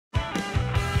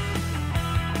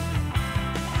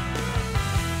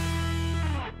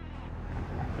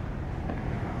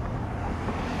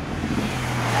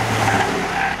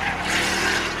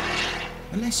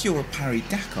Unless you're a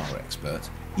Dakar expert,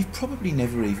 you've probably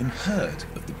never even heard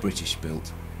of the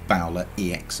British-built Bowler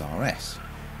EXR S.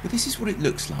 But this is what it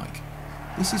looks like.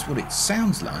 This is what it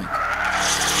sounds like.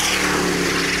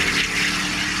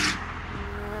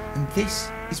 And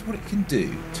this is what it can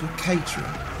do to a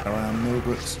Caterham around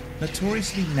Millbrook's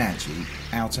notoriously naggy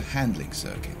outer handling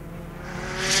circuit.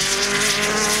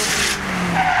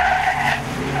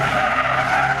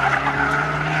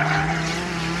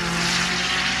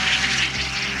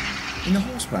 In the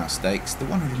horsepower stakes, the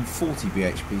 140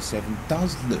 bhp 7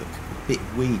 does look a bit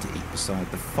weedy beside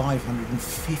the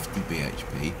 550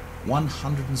 bhp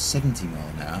 170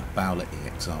 mph Bowler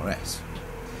EXR S.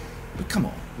 But come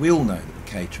on, we all know that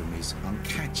the Caterham is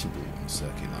uncatchable on a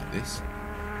circuit like this.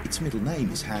 Its middle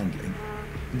name is handling,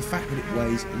 and the fact that it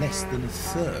weighs less than a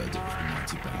third of the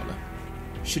mighty Bowler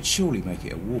should surely make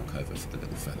it a walkover for the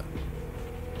little fella,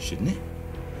 shouldn't it?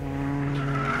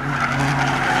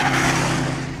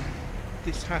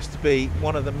 This has to be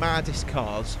one of the maddest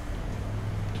cars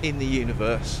in the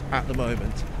universe at the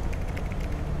moment.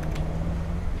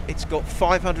 It's got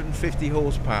 550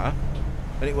 horsepower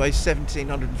and it weighs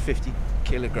 1750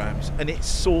 kilograms, and it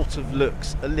sort of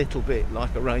looks a little bit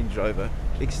like a Range Rover,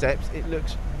 except it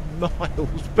looks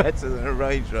miles better than a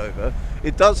Range Rover.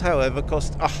 It does, however,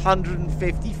 cost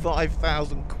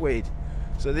 155,000 quid,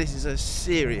 so this is a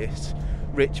serious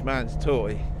rich man's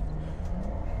toy.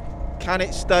 Can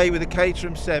it stay with the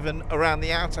Caterham 7 around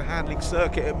the outer handling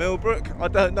circuit at Millbrook? I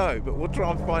don't know, but we'll try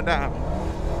and find out.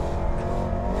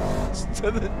 It's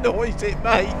to the noise it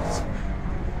makes.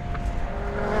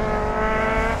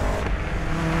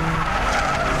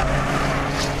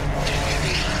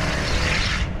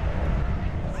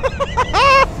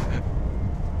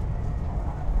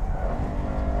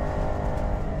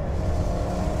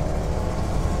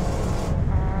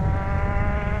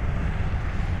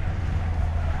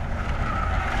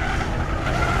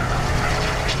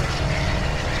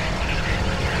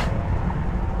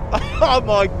 Oh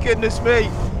my goodness me,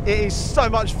 it is so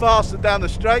much faster down the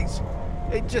straights.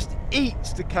 It just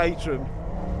eats the Caterham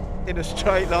in a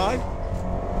straight line.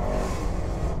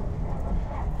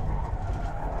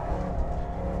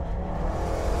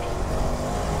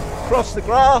 Cross the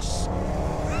grass.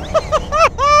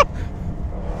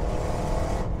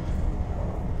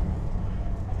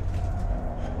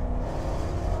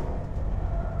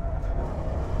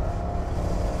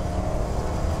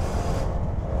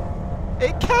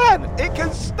 It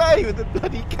can stay with the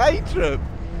bloody Caterham.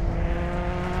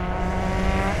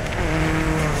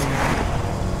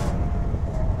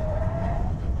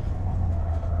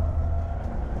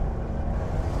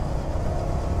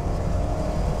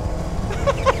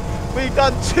 We've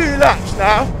done 2 laps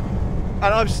now and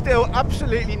I'm still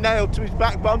absolutely nailed to his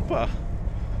back bumper.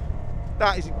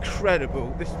 That is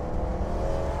incredible. This.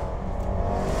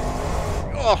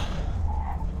 Oh.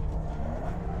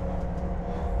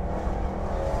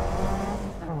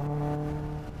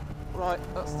 Right,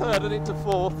 that's third and into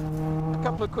fourth. A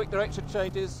couple of quick direction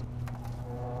changes.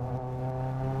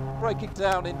 Braking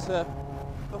down into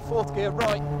the fourth gear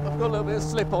right. I've got a little bit of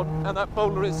slip on and that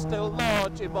bowler is still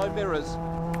large in my mirrors.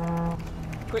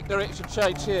 Quick direction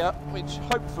change here, which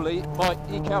hopefully might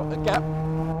eke out a gap.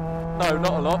 No,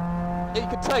 not a lot. He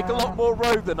can take a lot more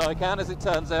road than I can, as it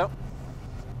turns out.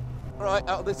 Right,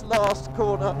 out of this last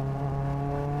corner,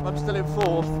 I'm still in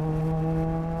fourth.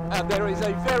 And there is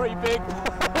a very big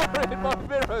bowler in my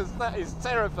mirrors. That is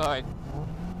terrifying.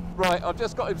 Right, I've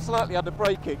just got him slightly under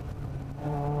braking.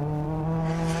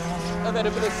 And then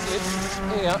a bit of slip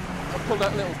here. I'll pull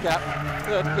that little gap,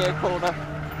 third gear corner.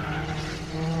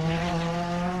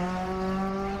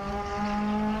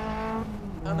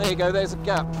 And there you go, there's a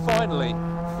gap. Finally.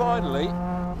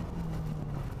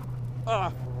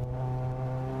 Ah.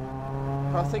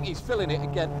 I think he's filling it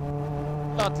again.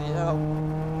 Bloody hell.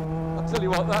 I'll tell you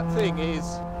what, that thing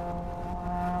is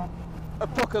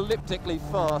apocalyptically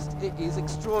fast. It is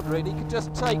extraordinary. And he can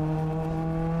just take,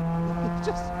 he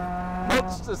just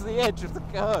monsters the edge of the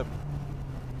curb,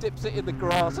 dips it in the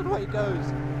grass, and away he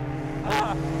goes.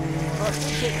 Ah, I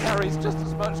think it carries just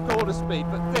as much corner speed,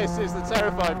 but this is the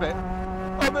terrifying bit.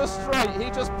 On the straight, he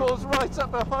just pulls right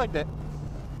up behind it.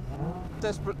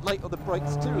 Desperate late on the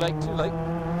brakes, too late.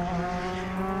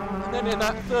 And then in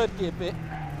that third gear bit,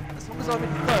 as long as I'm in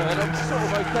third, I'm sort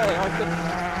of okay. I can.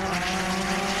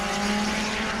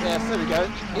 Yes, there we go.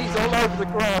 He's all over the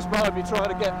grass behind me trying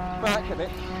to get back at it.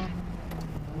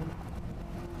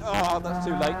 Oh, that's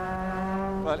too late.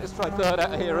 Right, let's try third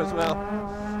out here as well.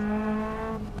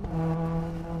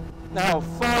 Now,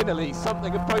 finally,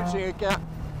 something approaching a gap.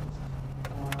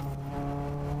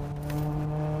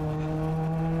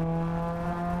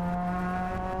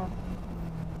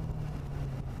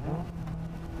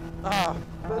 But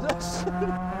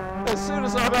as soon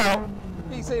as I'm out,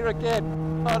 he's here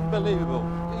again. Unbelievable.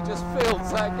 He just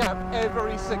fills that gap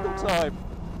every single time.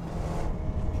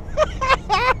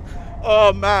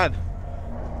 Oh man,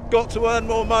 got to earn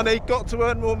more money, got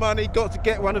to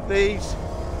get one of these.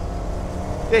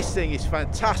 This thing is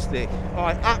fantastic.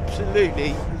 I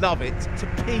absolutely love it to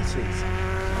pieces.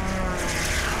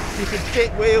 You can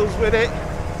dip wheels with it.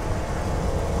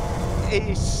 It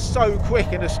is so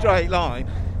quick in a straight line.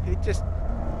 It just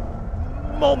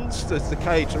monsters the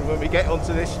Caterham when we get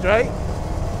onto this straight.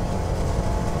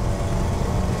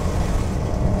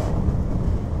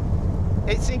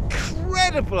 It's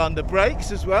incredible under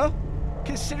brakes as well,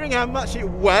 considering how much it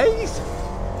weighs.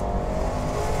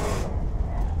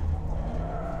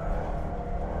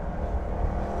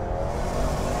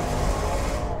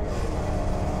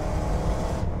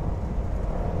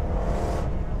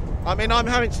 I mean, I'm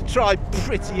having to try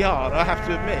pretty hard, I have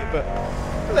to admit, but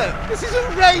look, this is a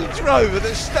Range Rover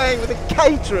that's staying with a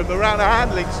Caterham around a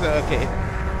handling circuit.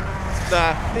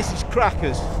 Nah, this is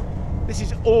crackers. This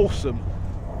is awesome.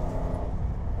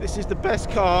 This is the best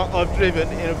car I've driven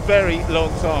in a very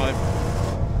long time.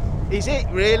 Is it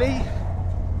really?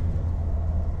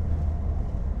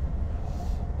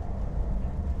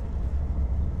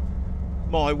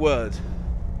 My word.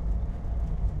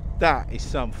 That is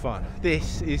some fun.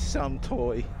 This is some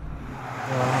toy.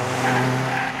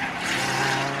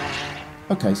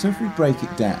 Okay, so if we break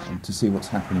it down to see what's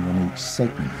happening on each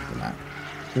segment of the lap,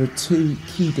 there are two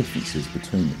key differences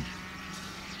between them.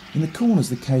 In the corners,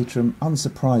 the Caterham,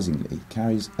 unsurprisingly,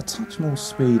 carries a touch more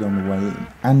speed on the way in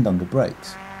and under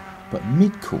brakes, but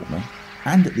mid-corner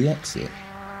and at the exit,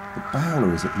 the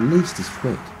Bowler is at least as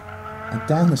quick, and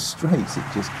down the straights it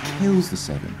just kills the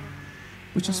 7.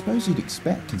 Which I suppose you'd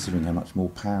expect considering how much more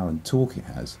power and torque it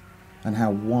has and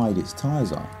how wide its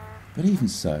tyres are. But even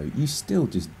so, you still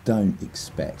just don't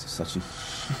expect such a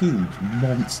huge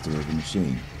monster of a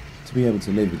machine to be able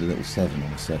to live with a little 7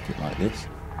 on a circuit like this.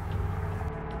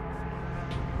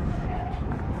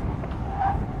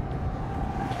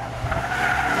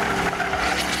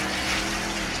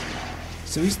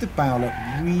 So is the Bowler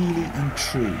really and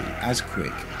truly as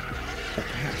quick, or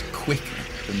perhaps quicker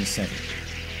than the 7?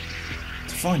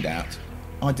 To find out,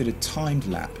 I did a timed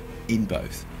lap in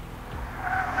both.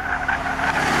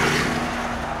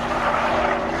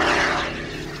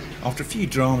 After a few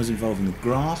dramas involving the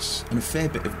grass and a fair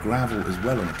bit of gravel as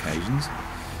well on occasions,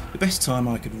 the best time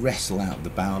I could wrestle out of the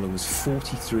Bowler was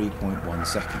 43.1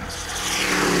 seconds.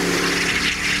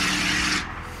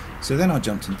 So then I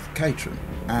jumped into the Caterham,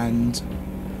 and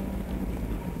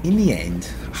in the end,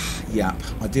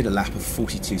 I did a lap of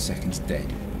 42 seconds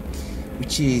dead.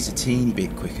 Which is a teeny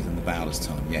bit quicker than the Bowler's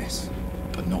time, yes,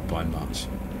 but not by much.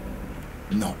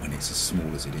 Not when it's as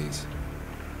small as it is.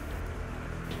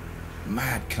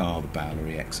 Mad car, the Bowler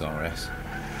EXR S.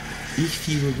 If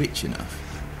you were rich enough,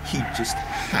 you'd just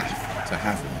have to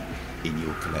have one in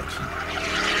your collection.